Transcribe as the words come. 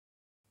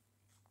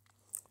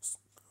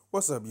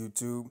What's up,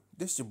 YouTube?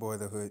 This your boy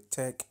The Hood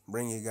Tech,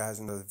 bringing you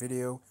guys another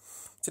video.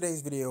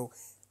 Today's video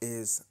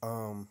is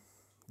about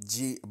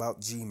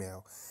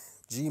Gmail.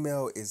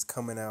 Gmail is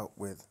coming out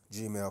with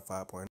Gmail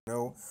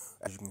 5.0.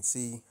 As you can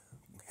see,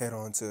 head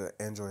on to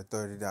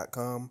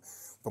android30.com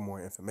for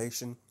more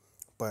information.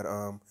 But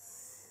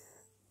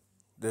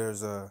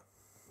there's a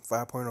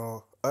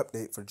 5.0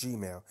 update for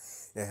Gmail.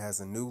 It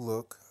has a new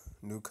look,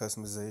 new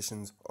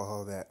customizations,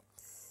 all that.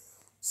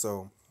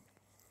 So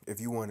if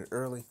you want it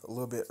early, a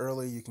little bit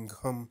early, you can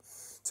come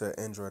to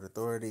Android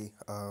Authority.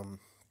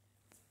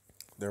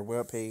 Their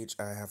webpage,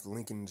 I have the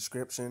link in the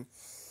description.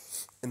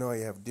 And all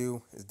you have to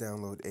do is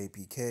download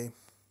APK. You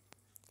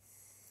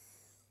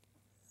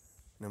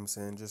know what I'm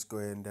saying? Just go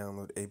ahead and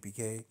download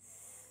APK.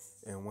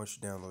 And once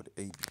you download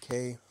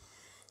APK,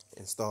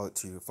 install it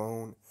to your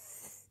phone.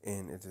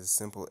 And it's as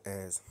simple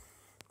as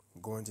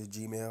going to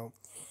Gmail.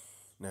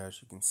 Now,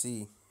 as you can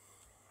see,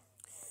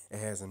 it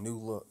has a new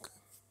look.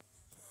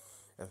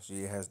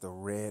 Actually, it has the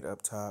red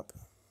up top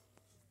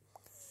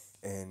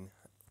and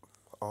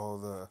all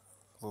the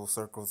little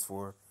circles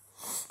for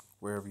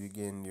wherever you're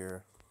getting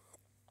your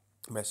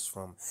message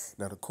from.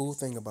 Now, the cool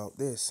thing about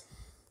this,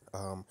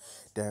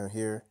 down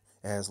here,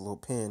 it has a little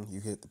pen. You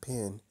hit the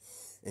pen,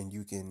 and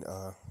you can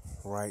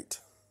write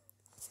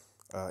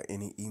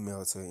any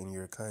email to any of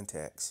your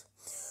contacts.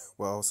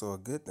 Well, also a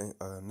good thing,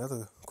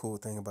 another cool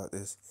thing about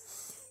this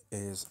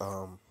is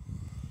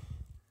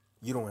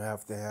you don't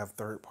have to have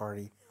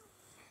third-party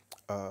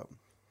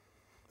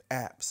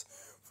apps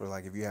for,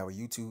 like, if you have a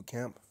YouTube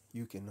account,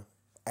 you can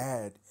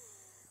add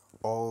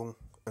all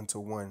into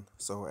one.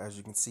 So as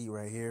you can see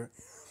right here,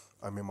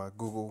 I'm in my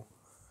Google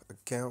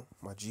account,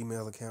 my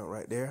Gmail account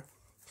right there.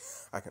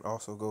 I can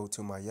also go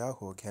to my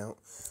Yahoo account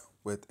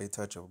with a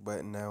touch of a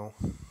button. Now,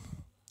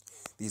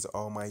 these are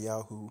all my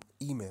Yahoo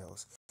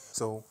emails.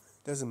 So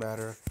doesn't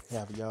matter, you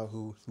have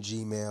Yahoo,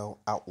 Gmail,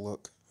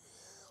 Outlook,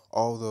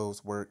 all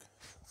those work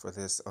for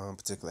this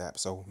particular app.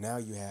 So now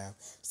you have,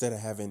 instead of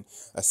having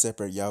a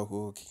separate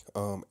Yahoo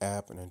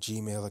app and a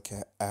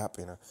Gmail app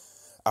and an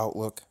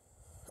Outlook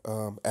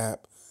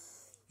app,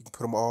 you can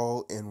put them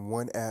all in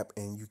one app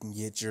and you can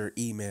get your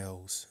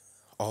emails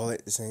all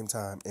at the same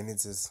time. And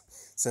it's as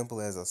simple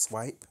as a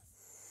swipe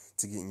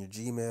to get in your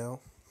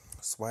Gmail,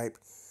 swipe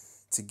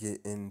to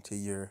get into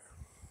your,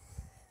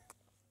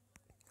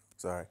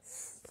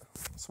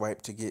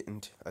 swipe to get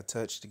into a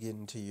touch to get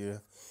into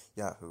your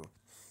Yahoo.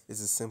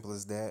 It's as simple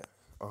as that.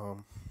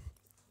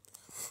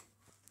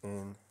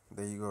 And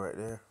there you go right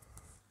there.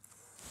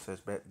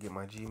 Touch back to get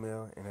my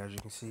Gmail, and as you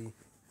can see,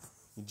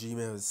 your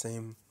Gmail is the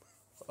same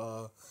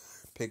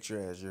picture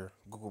as your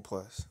Google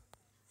Plus.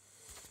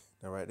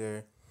 Now right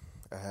there,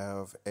 I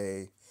have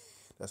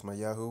that's my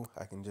Yahoo.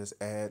 I can just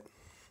add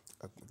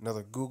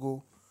another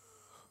Google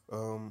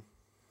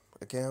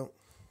account,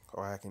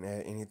 or I can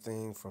add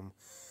anything from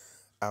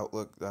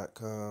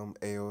Outlook.com,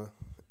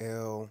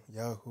 AOL,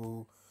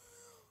 Yahoo,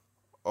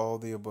 all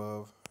the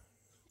above.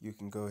 You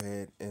can go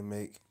ahead and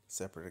make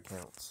separate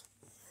accounts.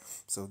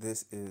 So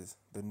this is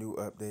the new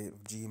update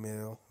of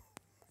Gmail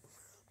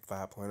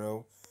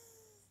 5.0.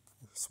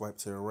 Swipe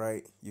to the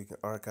right, you can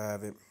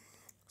archive it.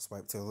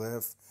 Swipe to the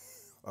left,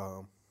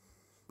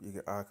 you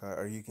can archive,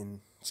 or you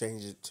can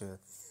change it to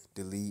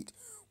delete,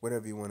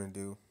 whatever you want to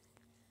do.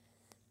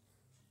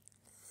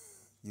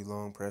 You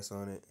long press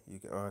on it, you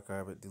can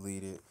archive it,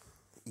 delete it,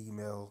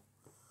 email,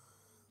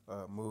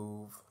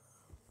 move,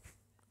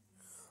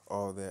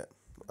 all that,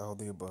 all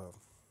the above.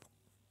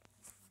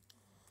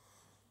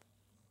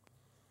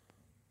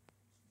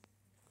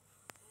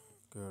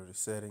 Go to the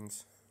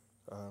settings.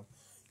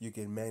 You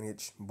can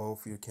manage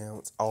both your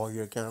accounts, all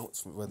your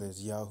accounts, whether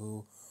it's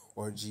Yahoo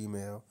or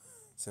Gmail.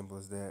 Simple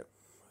as that.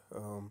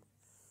 You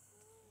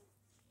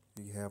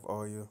have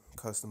all your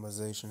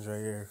customizations right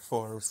here. As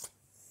far as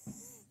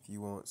if you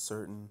want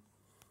certain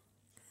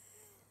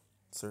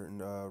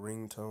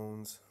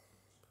ringtones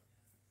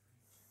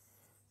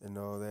and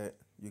all that,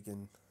 you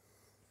can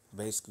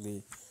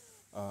basically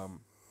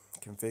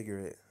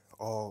configure it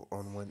all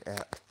on one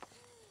app.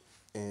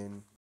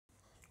 And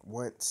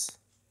once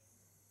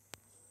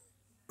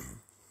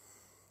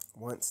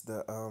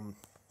the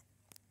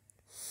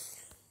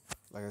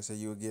like I said,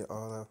 you'll get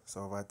all of.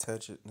 So if I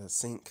touch it, the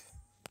sync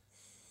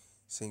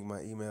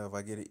my email. If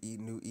I get a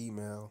new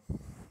email,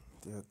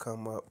 it'll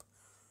come up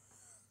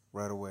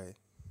right away.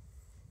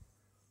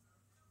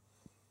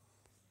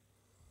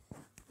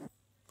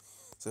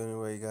 So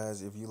anyway,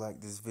 guys, if you like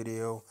this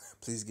video,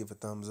 please give a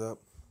thumbs up.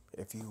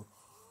 If you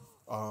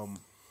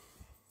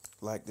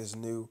like this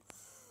new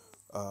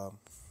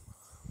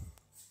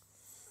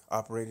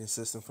operating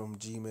system from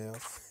Gmail,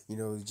 you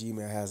know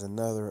Gmail has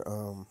another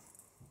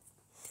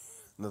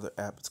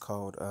app. It's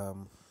called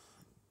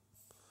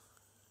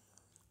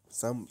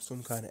some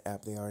kind of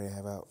app they already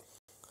have out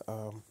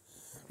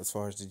as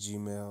far as the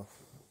Gmail.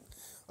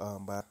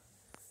 But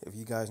if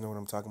you guys know what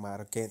I'm talking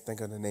about, I can't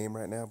think of the name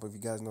right now, but if you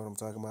guys know what I'm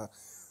talking about,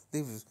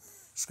 leave a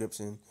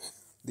description,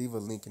 leave a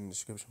link in the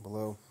description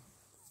below.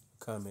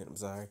 Comment, I'm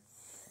sorry.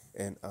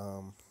 And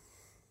I'm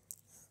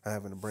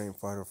having a brain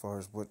fart as far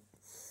as what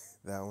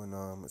That one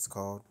it's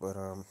called. But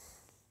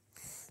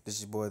this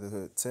is your boy the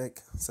Hood Tech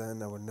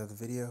signing out with another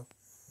video.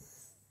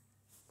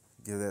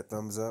 Give that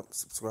thumbs up,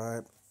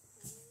 subscribe.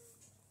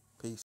 Peace.